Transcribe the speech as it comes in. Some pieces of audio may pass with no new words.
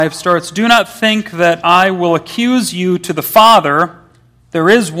Starts, "Do not think that I will accuse you to the Father. There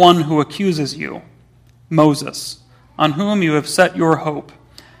is one who accuses you, Moses, on whom you have set your hope.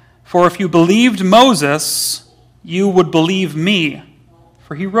 For if you believed Moses, you would believe me,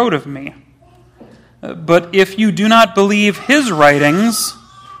 for he wrote of me. But if you do not believe his writings,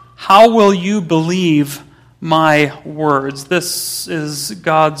 how will you believe my words?" This is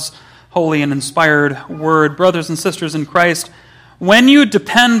God's holy and inspired word. Brothers and sisters in Christ, when you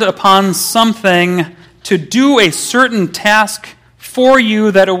depend upon something to do a certain task for you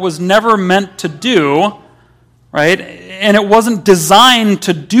that it was never meant to do, right, and it wasn't designed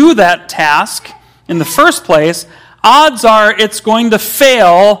to do that task in the first place, odds are it's going to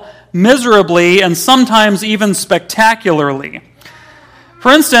fail miserably and sometimes even spectacularly.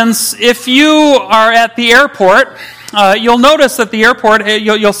 For instance, if you are at the airport, you'll notice at the airport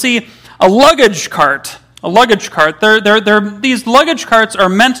you'll see a luggage cart. These luggage carts are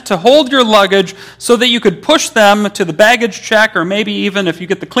meant to hold your luggage so that you could push them to the baggage check, or maybe even if you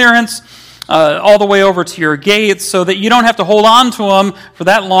get the clearance, all the way over to your gate, so that you don't have to hold on to them for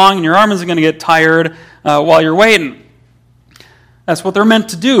that long and your arm isn't going to get tired while you're waiting. That's what they're meant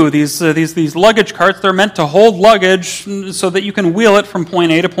to do. These luggage carts, they're meant to hold luggage so that you can wheel it from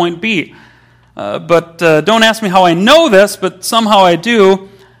point A to point B. But don't ask me how I know this, but somehow I do,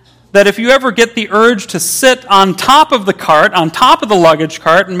 that if you ever get the urge to sit on top of the cart, on top of the luggage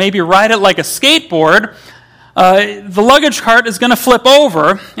cart, and maybe ride it like a skateboard, the luggage cart is going to flip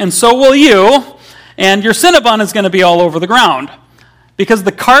over, and so will you, and your Cinnabon is going to be all over the ground. Because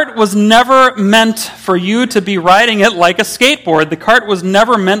the cart was never meant for you to be riding it like a skateboard. The cart was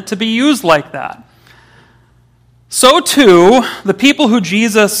never meant to be used like that. So too, the people who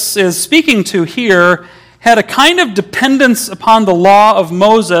Jesus is speaking to here had a kind of dependence upon the law of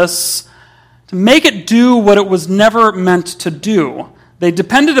Moses to make it do what it was never meant to do. They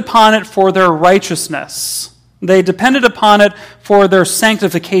depended upon it for their righteousness. They depended upon it for their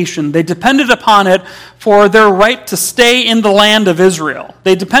sanctification. They depended upon it for their right to stay in the land of Israel.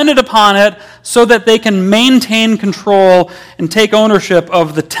 They depended upon it so that they can maintain control and take ownership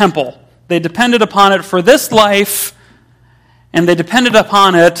of the temple. They depended upon it for this life, and they depended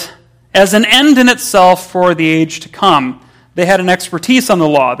upon it as an end in itself for the age to come. They had an expertise on the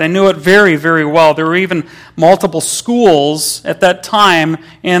law. They knew it very, very well. There were even multiple schools at that time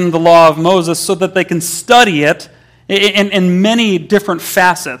in the law of Moses so that they can study it in many different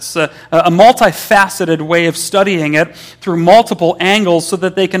facets, a multifaceted way of studying it through multiple angles so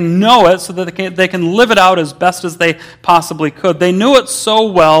that they can know it, so that they can live it out as best as they possibly could. They knew it so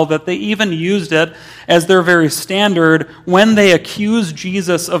well that they even used it as their very standard when they accused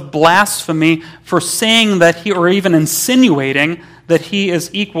Jesus of blasphemy for saying that he, or even insinuating that he is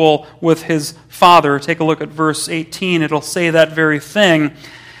equal with his Father. Take a look at verse 18. It'll say that very thing.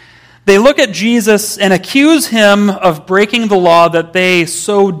 They look at Jesus and accuse him of breaking the law that they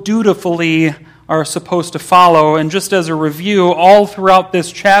so dutifully are supposed to follow. And just as a review, all throughout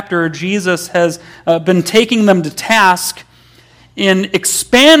this chapter, Jesus has been taking them to task in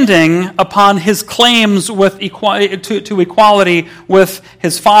expanding upon his claims with to equality with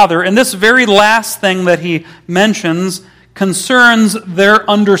his Father. And this very last thing that he mentions concerns their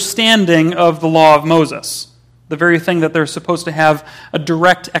understanding of the law of Moses. The very thing that they're supposed to have a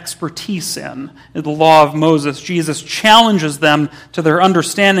direct expertise in the law of Moses. Jesus challenges them to their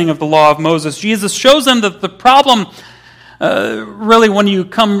understanding of the law of Moses. Jesus shows them that the problem, really when you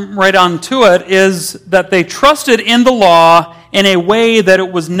come right on to it, is that they trusted in the law in a way that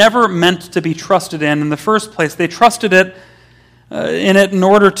it was never meant to be trusted in the first place. They trusted it in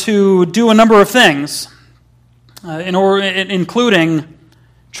order to do a number of things, including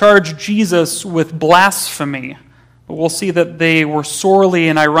charge Jesus with blasphemy. But we'll see that they were sorely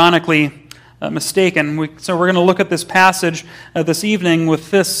and ironically mistaken. So we're going to look at this passage this evening with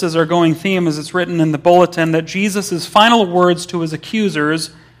this as our going theme, as it's written in the bulletin, that Jesus' final words to his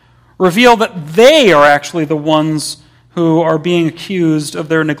accusers reveal that they are actually the ones who are being accused of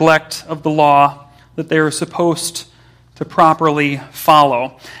their neglect of the law that they are supposed to properly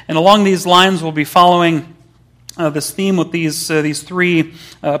follow. And along these lines, we'll be following this theme with these 3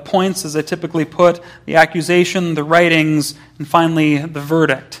 points, as I typically put: the accusation, the writings, and finally the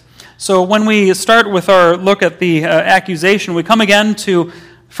verdict. So when we start with our look at the accusation, we come again to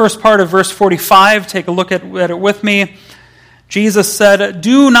first part of verse 45. Take a look at it with me. Jesus said,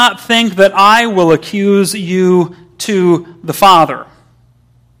 "Do not think that I will accuse you to the Father."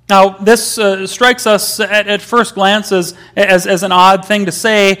 Now, this strikes us at first glance as an odd thing to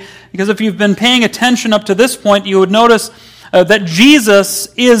say, because if you've been paying attention up to this point, you would notice that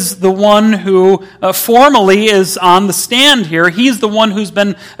Jesus is the one who formally is on the stand here. He's the one who's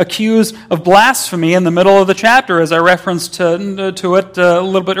been accused of blasphemy in the middle of the chapter, as I referenced to it a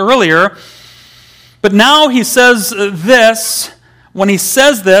little bit earlier. But now he says this. When he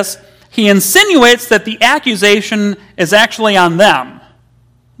says this, he insinuates that the accusation is actually on them.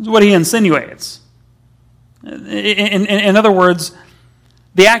 This is what he insinuates. In other words,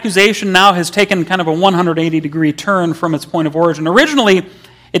 the accusation now has taken kind of a 180-degree turn from its point of origin. Originally,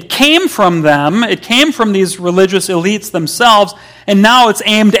 it came from them. It came from these religious elites themselves, and now it's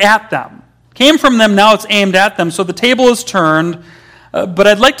aimed at them. It came from them, now it's aimed at them. So the table is turned. But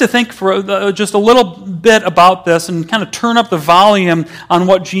I'd like to think for just a little bit about this and kind of turn up the volume on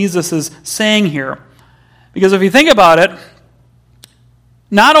what Jesus is saying here. Because if you think about it,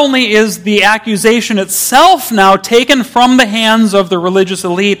 not only is the accusation itself now taken from the hands of the religious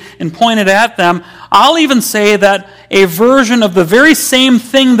elite and pointed at them, I'll even say that a version of the very same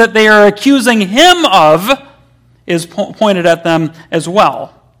thing that they are accusing him of is pointed at them as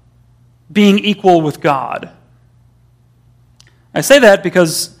well, being equal with God. I say that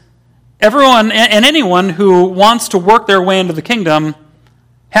because everyone and anyone who wants to work their way into the kingdom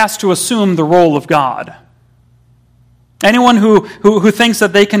has to assume the role of God. Anyone who thinks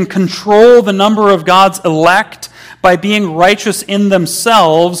that they can control the number of God's elect by being righteous in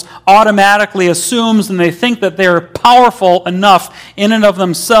themselves automatically assumes and they think that they're powerful enough in and of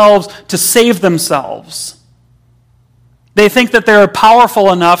themselves to save themselves. They think that they're powerful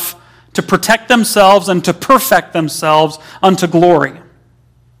enough to protect themselves and to perfect themselves unto glory.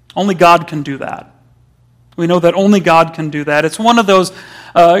 Only God can do that. We know that only God can do that. It's one of those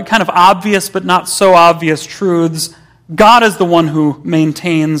kind of obvious but not so obvious truths. God is the one who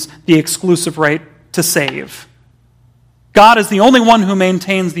maintains the exclusive right to save. God is the only one who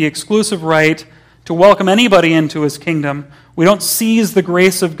maintains the exclusive right to welcome anybody into his kingdom. We don't seize the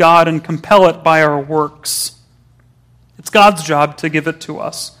grace of God and compel it by our works. It's God's job to give it to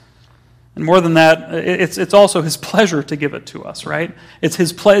us. And more than that, it's also his pleasure to give it to us, right? It's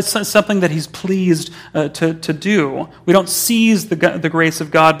something that he's pleased to do. We don't seize the grace of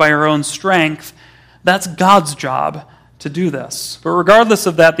God by our own strength. That's God's job to do this. But regardless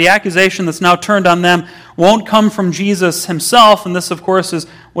of that, the accusation that's now turned on them won't come from Jesus himself, and this, of course, is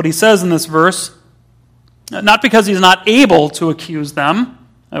what he says in this verse. Not because he's not able to accuse them,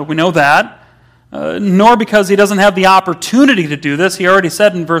 we know that, nor because he doesn't have the opportunity to do this. He already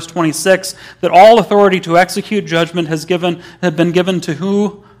said in verse 26 that all authority to execute judgment has been given to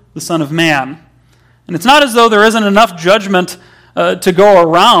who? The Son of Man. And it's not as though there isn't enough judgment to go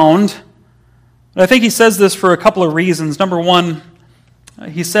around. But I think he says this for a couple of reasons. Number one,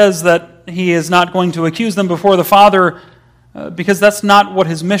 he says that he is not going to accuse them before the Father because that's not what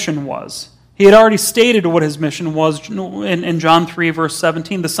his mission was. He had already stated what his mission was in John 3, verse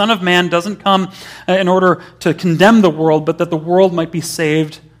 17. The Son of Man doesn't come in order to condemn the world, but that the world might be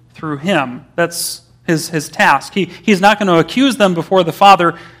saved through him. That's his task. He's not going to accuse them before the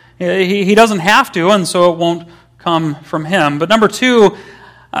Father. He doesn't have to, and so it won't come from him. But number two,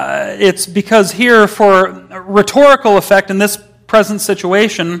 it's because here, for rhetorical effect in this present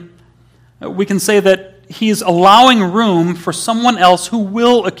situation, we can say that he's allowing room for someone else who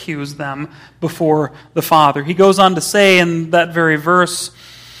will accuse them before the Father. He goes on to say in that very verse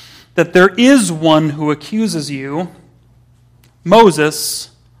that there is one who accuses you, Moses,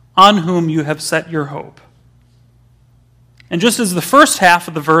 on whom you have set your hope. And just as the first half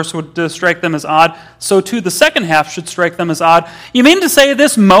of the verse would strike them as odd, so too the second half should strike them as odd. You mean to say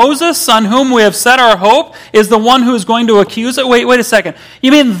this Moses, on whom we have set our hope, is the one who is going to accuse it? Wait a second.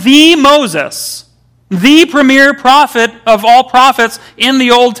 You mean the Moses, the premier prophet of all prophets in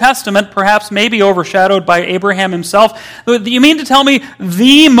the Old Testament, perhaps maybe overshadowed by Abraham himself? You mean to tell me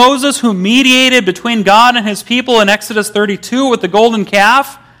the Moses who mediated between God and his people in Exodus 32 with the golden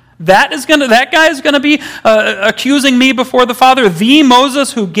calf? That guy is going to be accusing me before the Father? The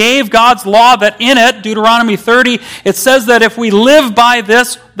Moses who gave God's law, that in it, Deuteronomy 30, it says that if we live by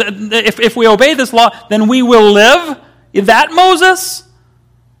this, if we obey this law, then we will live? That Moses?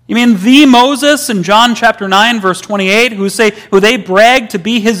 You mean the Moses in John chapter 9, verse 28, who they brag to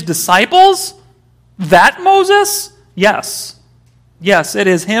be his disciples? That Moses? Yes. Yes, it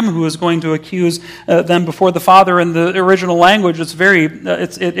is him who is going to accuse them before the Father. In the original language,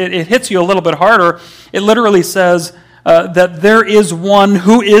 it hits you a little bit harder. It literally says that there is one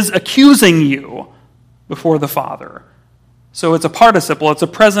who is accusing you before the Father. So it's a participle. It's a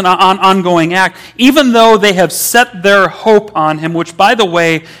present, ongoing act, even though they have set their hope on him, which, by the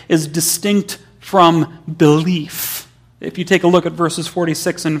way, is distinct from belief. If you take a look at verses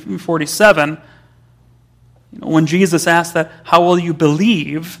 46 and 47, When Jesus asked that, how will you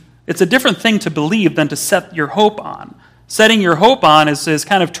believe? It's a different thing to believe than to set your hope on. Setting your hope on is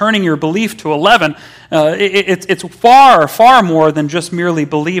kind of turning your belief to 11. It's far, far more than just merely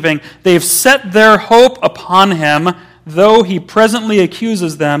believing. They've set their hope upon him, though he presently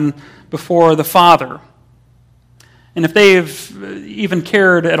accuses them before the Father. And if they've even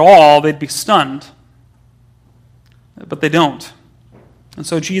cared at all, they'd be stunned. But they don't. And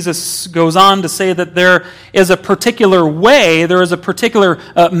so Jesus goes on to say that there is a particular way, there is a particular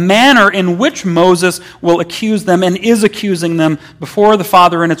manner in which Moses will accuse them and is accusing them before the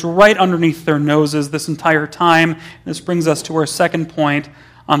Father, and it's right underneath their noses this entire time. This brings us to our second point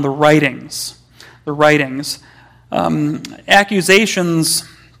on the writings. The writings. Accusations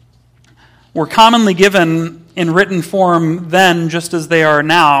were commonly given in written form then, just as they are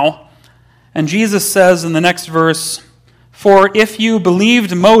now. And Jesus says in the next verse, "For if you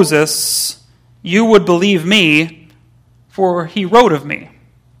believed Moses, you would believe me, for he wrote of me."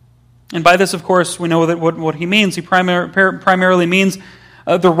 And by this, of course, we know that what he means. He primarily means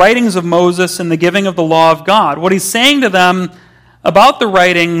the writings of Moses and the giving of the law of God. What he's saying to them about the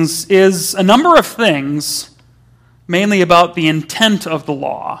writings is a number of things, mainly about the intent of the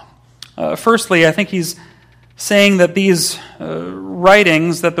law. Firstly, I think he's saying that these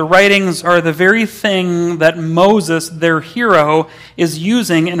writings, that the writings are the very thing that Moses, their hero, is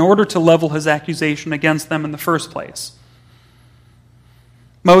using in order to level his accusation against them in the first place.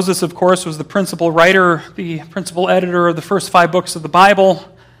 Moses, of course, was the principal writer, the principal editor of the first 5 books of the Bible.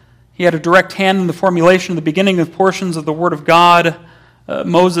 He had a direct hand in the formulation, the beginning of portions of the Word of God.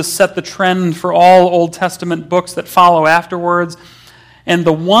 Moses set the trend for all Old Testament books that follow afterwards. And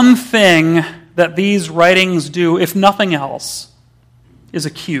the one thing that these writings do, if nothing else, is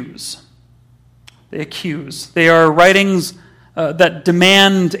accuse. They accuse. They are writings that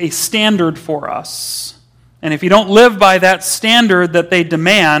demand a standard for us. And if you don't live by that standard that they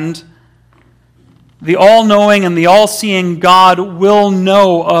demand, the all-knowing and the all-seeing God will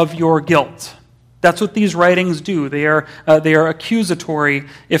know of your guilt. That's what these writings do. They are accusatory,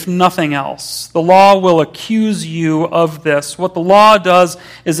 if nothing else. The law will accuse you of this. What the law does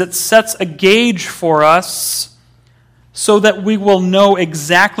is it sets a gauge for us so that we will know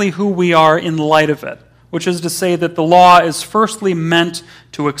exactly who we are in light of it, which is to say that the law is firstly meant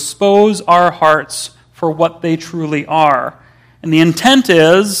to expose our hearts for what they truly are. And the intent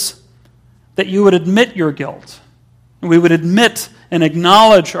is that you would admit your guilt. We would admit and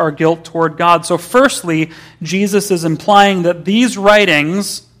acknowledge our guilt toward God. So firstly, Jesus is implying that these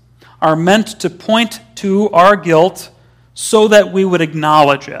writings are meant to point to our guilt so that we would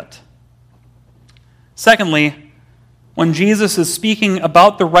acknowledge it. Secondly, when Jesus is speaking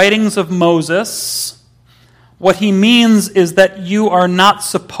about the writings of Moses, what he means is that you are not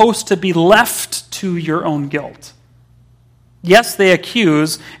supposed to be left to your own guilt. Yes, they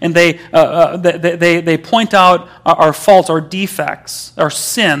accuse and they point out our faults, our defects, our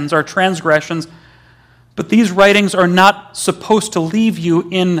sins, our transgressions. But these writings are not supposed to leave you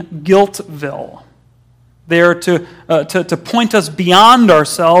in guiltville. They are to point us beyond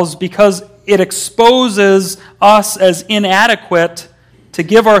ourselves because it exposes us as inadequate to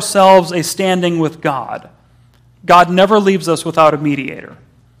give ourselves a standing with God. God never leaves us without a mediator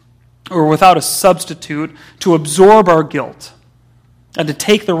or without a substitute to absorb our guilt and to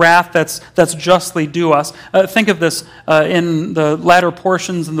take the wrath that's justly due us. Think of this in the latter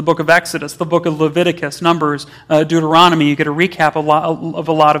portions in the book of Exodus, the book of Leviticus, Numbers, Deuteronomy. You get a recap of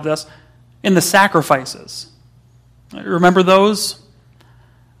a lot of this in the sacrifices. Remember those?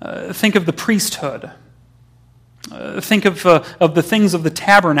 Think of the priesthood. Think of the things of the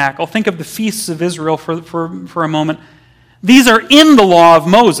tabernacle. Think of the feasts of Israel for a moment. These are in the law of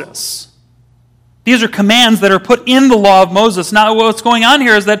Moses. These are commands that are put in the law of Moses. Now, what's going on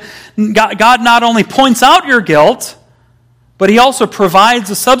here is that God not only points out your guilt, but he also provides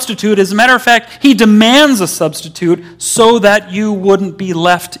a substitute. As a matter of fact, he demands a substitute so that you wouldn't be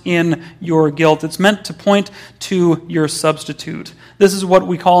left in your guilt. It's meant to point to your substitute. This is what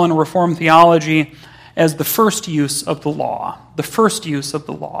we call in Reformed theology as the first use of the law. The first use of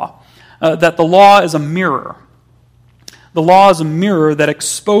the law. That the law is a mirror. The law is a mirror that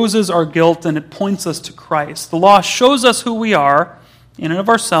exposes our guilt and it points us to Christ. The law shows us who we are in and of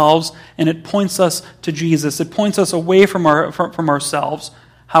ourselves, and it points us to Jesus. It points us away from ourselves.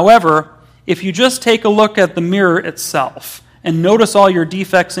 However, if you just take a look at the mirror itself and notice all your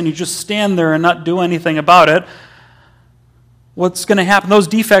defects and you just stand there and not do anything about it, what's going to happen? Those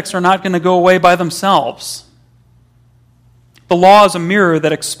defects are not going to go away by themselves. The law is a mirror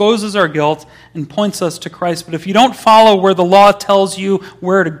that exposes our guilt and points us to Christ. But if you don't follow where the law tells you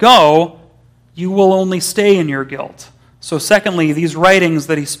where to go, you will only stay in your guilt. So secondly, these writings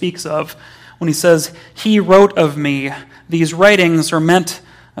that he speaks of, when he says, he wrote of me, these writings are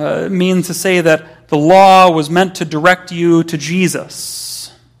mean to say that the law was meant to direct you to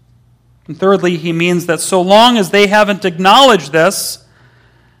Jesus. And thirdly, he means that so long as they haven't acknowledged this,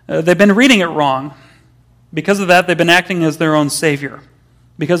 they've been reading it wrong. Because of that, they've been acting as their own savior.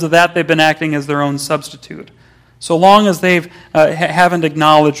 Because of that, they've been acting as their own substitute. So long as they haven't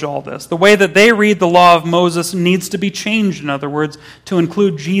acknowledged all this. The way that they read the law of Moses needs to be changed, in other words, to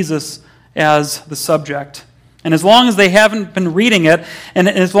include Jesus as the subject. And as long as they haven't been reading it, and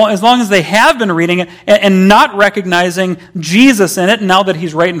as long as they have been reading it and not recognizing Jesus in it, now that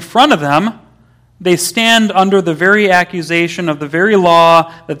he's right in front of them, they stand under the very accusation of the very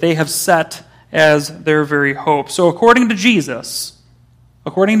law that they have set as their very hope. So according to Jesus,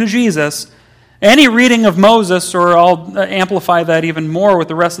 any reading of Moses, or I'll amplify that even more with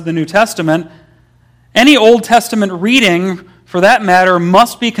the rest of the New Testament, any Old Testament reading, for that matter,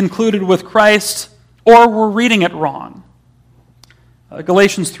 must be concluded with Christ, or we're reading it wrong.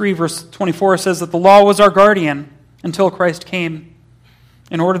 Galatians 3 verse 24 says that the law was our guardian until Christ came,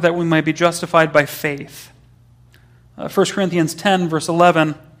 in order that we might be justified by faith. 1 Corinthians 10 verse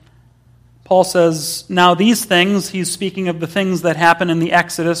 11, Paul says, now these things, he's speaking of the things that happen in the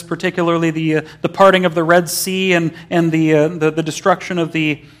Exodus, particularly the parting of the Red Sea and the destruction of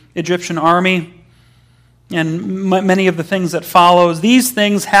the Egyptian army, and many of the things that follows. These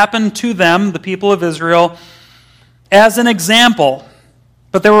things happened to them, the people of Israel, as an example,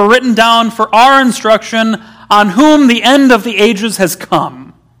 but they were written down for our instruction, on whom the end of the ages has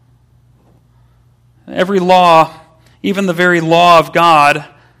come. Every law, even the very law of God,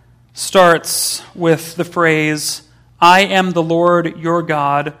 starts with the phrase, I am the Lord your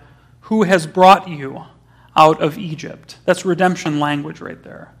God, who has brought you out of Egypt. That's redemption language right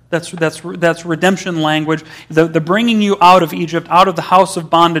there. That's redemption language. The bringing you out of Egypt, out of the house of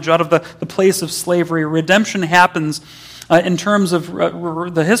bondage, out of the place of slavery. Redemption happens in terms of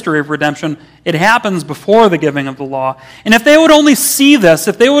the history of redemption. It happens before the giving of the law. And if they would only see this,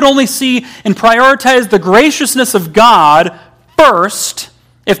 if they would only see and prioritize the graciousness of God first,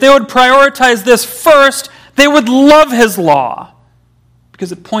 if they would prioritize this first, they would love his law,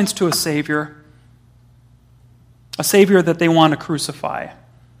 because it points to a Savior that they want to crucify.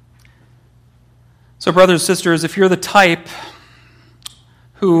 So brothers and sisters, if you're the type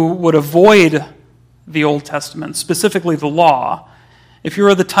who would avoid the Old Testament, specifically the law, if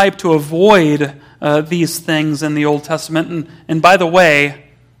you're the type to avoid these things in the Old Testament, and by the way,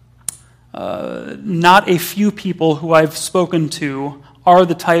 not a few people who I've spoken to are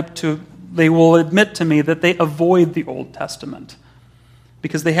the type they will admit to me that they avoid the Old Testament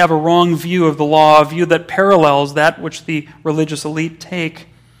because they have a wrong view of the law, a view that parallels that which the religious elite take.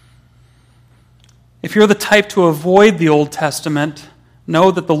 If you're the type to avoid the Old Testament, know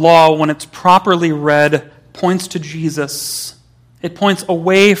that the law, when it's properly read, points to Jesus. It points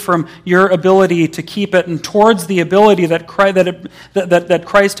away from your ability to keep it and towards the ability that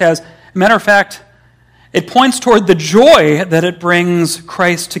Christ has. Matter of fact, it points toward the joy that it brings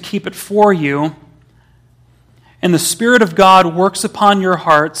Christ to keep it for you. And the Spirit of God works upon your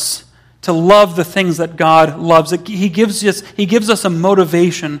hearts to love the things that God loves. He gives us a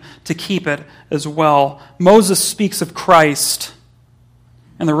motivation to keep it as well. Moses speaks of Christ,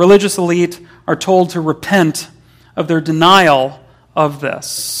 and the religious elite are told to repent of their denial of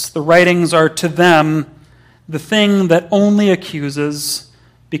this. The writings are to them the thing that only accuses,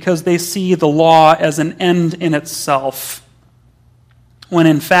 because they see the law as an end in itself, when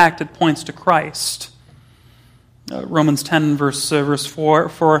in fact it points to Christ. Romans 10 verse 4,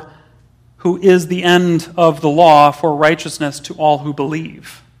 for who is the end of the law for righteousness to all who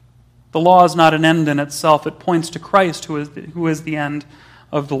believe. The law is not an end in itself. It points to Christ, who is the end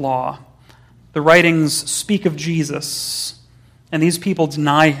of the law. The writings speak of Jesus, and these people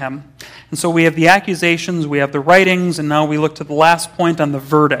deny him. And so we have the accusations, we have the writings, and now we look to the last point on the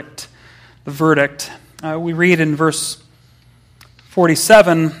verdict. The verdict. We read in verse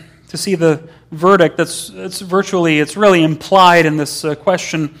 47 to see the verdict it's really implied in this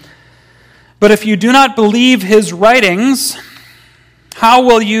question. But if you do not believe his writings, how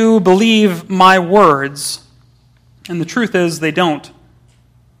will you believe my words? And the truth is, they don't.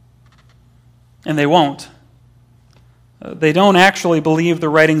 And they won't. They don't actually believe the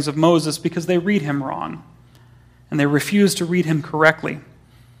writings of Moses because they read him wrong. And they refuse to read him correctly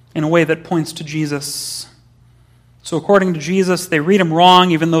in a way that points to Jesus. So according to Jesus, they read him wrong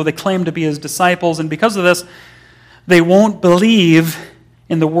even though they claim to be his disciples. And because of this, they won't believe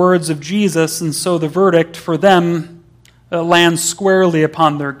in the words of Jesus, and so the verdict for them lands squarely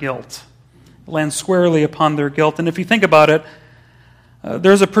upon their guilt. lands squarely upon their guilt. And if you think about it,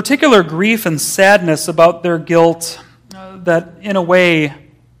 there's a particular grief and sadness about their guilt that, in a way,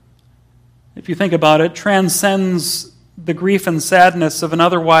 if you think about it, transcends the grief and sadness of an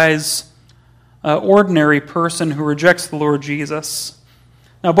otherwise ordinary person who rejects the Lord Jesus.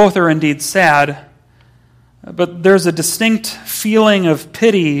 Now, both are indeed sad, but there's a distinct feeling of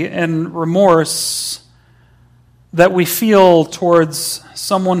pity and remorse that we feel towards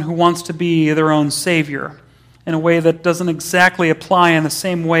someone who wants to be their own Savior in a way that doesn't exactly apply in the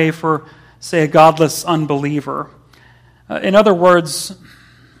same way for, say, a godless unbeliever. In other words,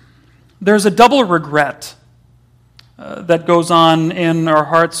 there's a double regret that goes on in our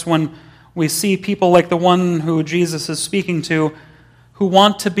hearts when we see people like the one who Jesus is speaking to, who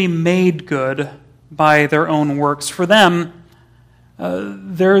want to be made good by their own works. For them,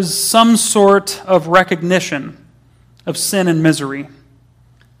 there's some sort of recognition of sin and misery.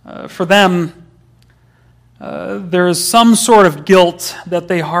 For them, there's some sort of guilt that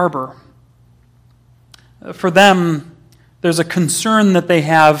they harbor. For them, there's a concern that they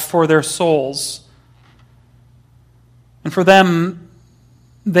have for their souls. And for them,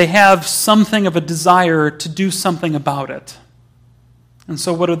 they have something of a desire to do something about it. And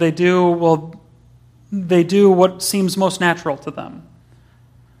so what do? Well, they do what seems most natural to them.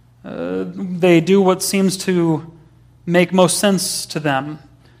 They do what seems to make most sense to them,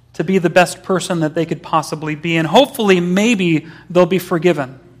 to be the best person that they could possibly be. And hopefully, maybe they'll be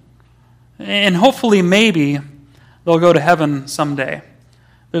forgiven. And hopefully, maybe they'll go to heaven someday.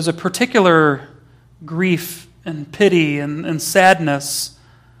 There's a particular grief and pity and sadness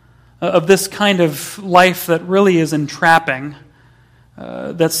of this kind of life that really is entrapping,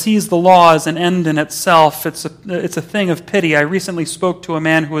 that sees the law as an end in itself. It's a thing of pity. I recently spoke to a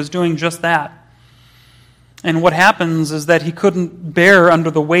man who was doing just that. And what happens is that he couldn't bear under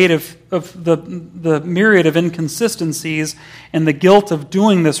the weight of the myriad of inconsistencies and the guilt of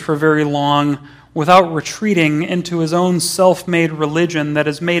doing this for very long without retreating into his own self-made religion that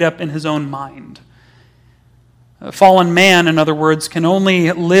is made up in his own mind. A fallen man, in other words, can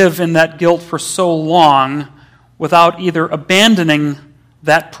only live in that guilt for so long without either abandoning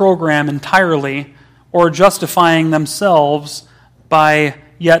that program entirely or justifying themselves by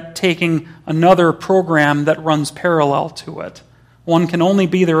yet taking another program that runs parallel to it. One can only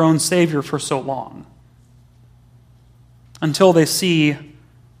be their own Savior for so long until they see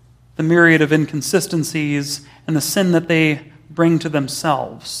the myriad of inconsistencies and the sin that they bring to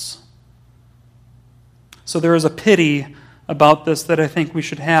themselves. So there is a pity about this that I think we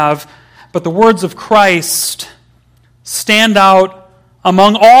should have. But the words of Christ stand out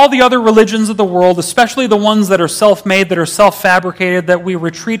among all the other religions of the world, especially the ones that are self-made, that are self-fabricated, that we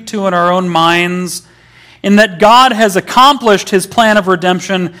retreat to in our own minds, in that God has accomplished His plan of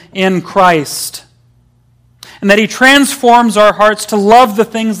redemption in Christ, and that He transforms our hearts to love the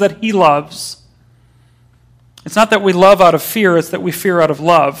things that He loves. It's not that we love out of fear, it's that we fear out of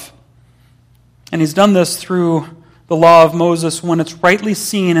love. And He's done this through the law of Moses when it's rightly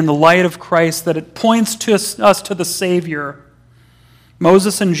seen in the light of Christ that it points to us to the Savior.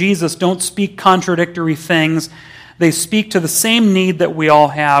 Moses and Jesus don't speak contradictory things. They speak to the same need that we all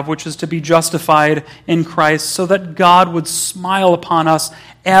have, which is to be justified in Christ, so that God would smile upon us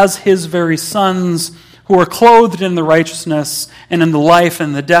as His very sons who are clothed in the righteousness and in the life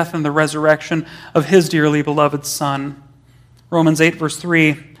and the death and the resurrection of His dearly beloved Son. Romans 8, verse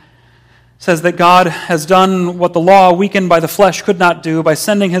 3 says that God has done what the law, weakened by the flesh, could not do by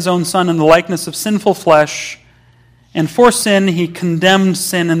sending His own Son in the likeness of sinful flesh. And for sin, He condemned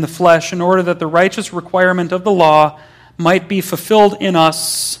sin in the flesh in order that the righteous requirement of the law might be fulfilled in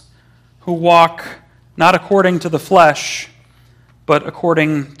us who walk not according to the flesh, but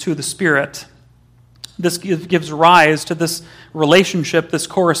according to the Spirit. This gives rise to this relationship, this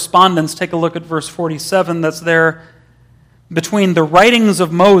correspondence. Take a look at verse 47 that's there between the writings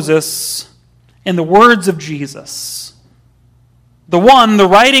of Moses and the words of Jesus. The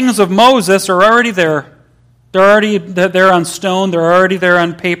writings of Moses are already there. They're already there on stone. They're already there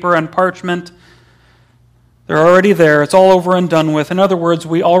on paper, on parchment. They're already there. It's all over and done with. In other words,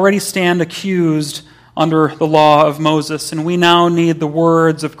 we already stand accused under the law of Moses, and we now need the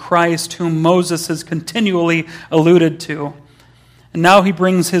words of Christ, whom Moses has continually alluded to. And now he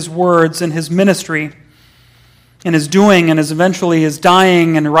brings his words in his ministry, in his doing, and eventually his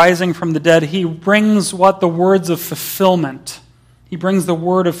dying and rising from the dead. He brings what? The words of fulfillment. He brings the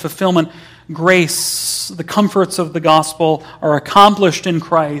word of fulfillment. Grace, the comforts of the gospel are accomplished in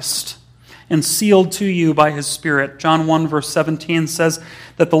Christ and sealed to you by His Spirit. John 1 verse 17 says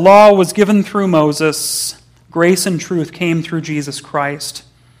that the law was given through Moses. Grace and truth came through Jesus Christ.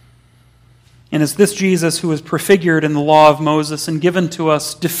 And it's this Jesus who was prefigured in the law of Moses and given to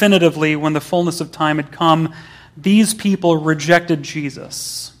us definitively when the fullness of time had come. These people rejected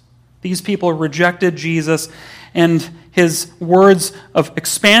Jesus. These people rejected Jesus and his words of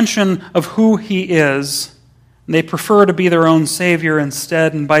expansion of who he is. And they prefer to be their own Savior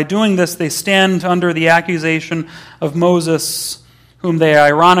instead. And by doing this, they stand under the accusation of Moses, whom they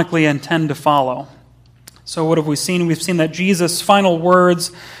ironically intend to follow. So what have we seen? We've seen that Jesus' final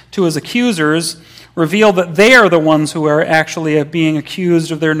words to his accusers reveal that they are the ones who are actually being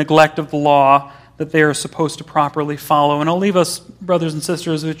accused of their neglect of the law that they are supposed to properly follow. And I'll leave us, brothers and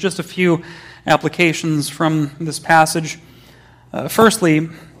sisters, with just a few applications from this passage. Firstly,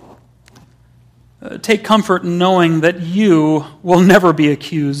 take comfort in knowing that you will never be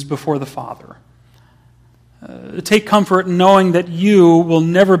accused before the Father. Take comfort in knowing that you will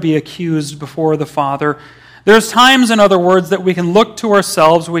never be accused before the Father. There's times, in other words, that we can look to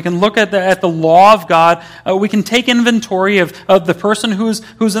ourselves, we can look at the law of God, we can take inventory of the person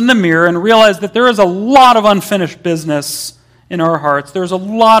who's in the mirror and realize that there is a lot of unfinished business in our hearts. There's a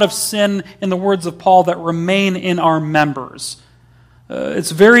lot of sin, in the words of Paul, that remain in our members.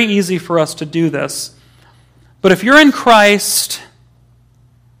 It's very easy for us to do this. But if you're in Christ,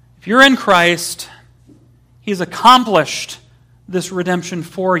 He's accomplished this redemption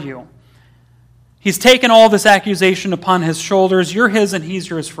for you. He's taken all this accusation upon His shoulders. You're His and He's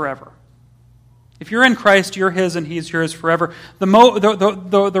yours forever. If you're in Christ, you're His and He's yours forever.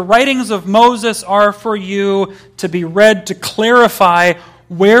 The writings of Moses are for you to be read to clarify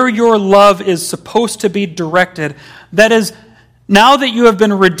where your love is supposed to be directed. That is, now that you have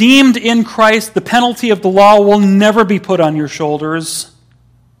been redeemed in Christ, the penalty of the law will never be put on your shoulders.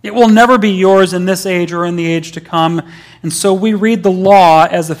 It will never be yours in this age or in the age to come. And so we read the law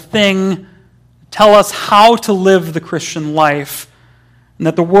as a thing tell us how to live the Christian life, and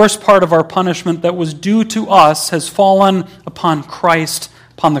that the worst part of our punishment that was due to us has fallen upon Christ,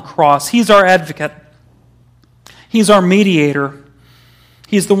 upon the cross. He's our advocate. He's our mediator.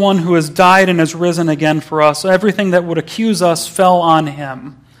 He's the one who has died and has risen again for us. So everything that would accuse us fell on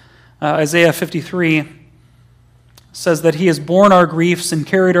Him. Isaiah 53 says that He has borne our griefs and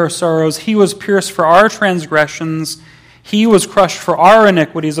carried our sorrows. He was pierced for our transgressions. He was crushed for our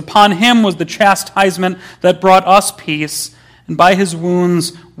iniquities. Upon Him was the chastisement that brought us peace, and by His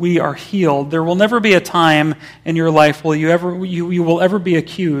wounds we are healed. There will never be a time in your life where you will ever be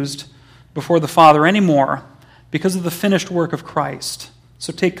accused before the Father anymore because of the finished work of Christ.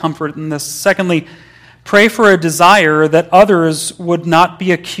 So take comfort in this. Secondly, pray for a desire that others would not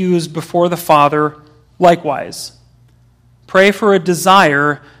be accused before the Father likewise. Pray for a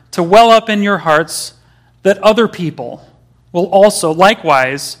desire to well up in your hearts that other people will also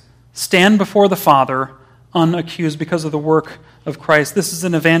likewise stand before the Father unaccused because of the work of Christ. This is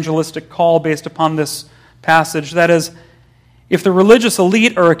an evangelistic call based upon this passage. That is, if the religious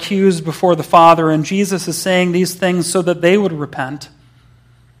elite are accused before the Father and Jesus is saying these things so that they would repent,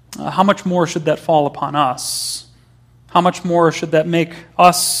 how much more should that fall upon us? How much more should that make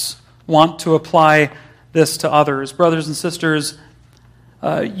us want to apply this to others? Brothers and sisters,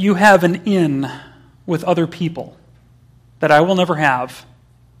 you have an in with other people that I will never have.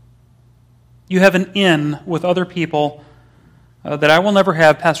 You have an in with other people that I will never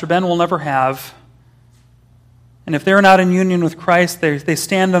have, Pastor Ben will never have. And if they're not in union with Christ, they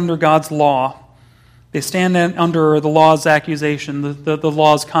stand under God's law. They stand under the law's accusation, the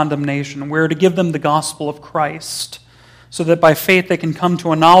law's condemnation. We're to give them the gospel of Christ so that by faith they can come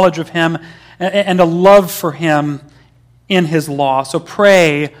to a knowledge of Him and a love for Him in His law. So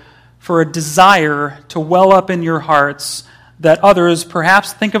pray for a desire to well up in your hearts that others,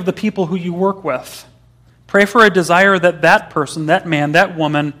 perhaps think of the people who you work with. Pray for a desire that that person, that man, that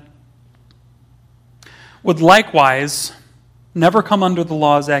woman would likewise never come under the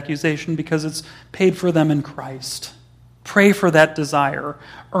law's accusation because it's paid for them in Christ. Pray for that desire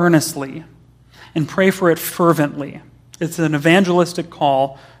earnestly and pray for it fervently. It's an evangelistic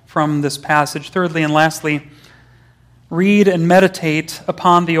call from this passage. Thirdly and lastly, read and meditate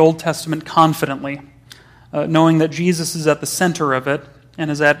upon the Old Testament confidently, knowing that Jesus is at the center of it and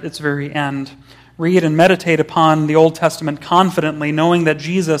is at its very end. Read and meditate upon the Old Testament confidently, knowing that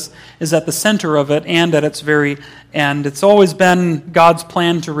Jesus is at the center of it and at its very end. It's always been God's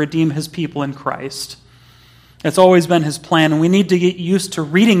plan to redeem His people in Christ. It's always been His plan, and we need to get used to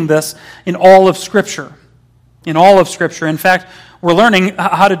reading this in all of Scripture. In all of Scripture. In fact, we're learning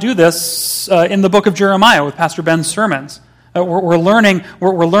how to do this in the book of Jeremiah with Pastor Ben's sermons. We're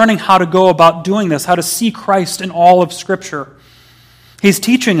learning how to go about doing this, how to see Christ in all of Scripture. He's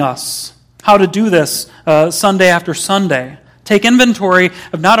teaching us how to do this Sunday after Sunday, Take inventory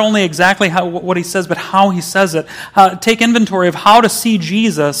of not only exactly what he says, but how he says it. Take inventory of how to see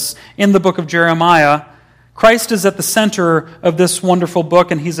Jesus in the book of Jeremiah. Christ is at the center of this wonderful book,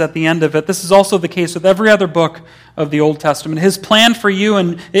 and he's at the end of it. This is also the case with every other book of the Old Testament. His plan for you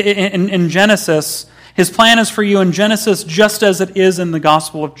in Genesis, his plan is for you in Genesis just as it is in the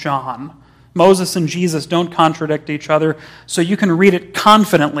Gospel of John. Moses and Jesus don't contradict each other, so you can read it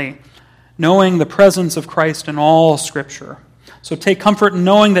confidently, knowing the presence of Christ in all Scripture. So take comfort in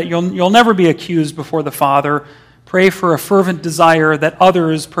knowing that you'll never be accused before the Father. Pray for a fervent desire that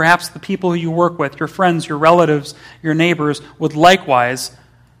others, perhaps the people who you work with, your friends, your relatives, your neighbors, would likewise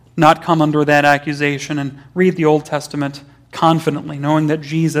not come under that accusation, and read the Old Testament confidently, knowing that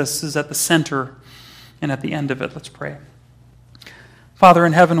Jesus is at the center and at the end of it. Let's pray. Father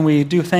in heaven, we do thank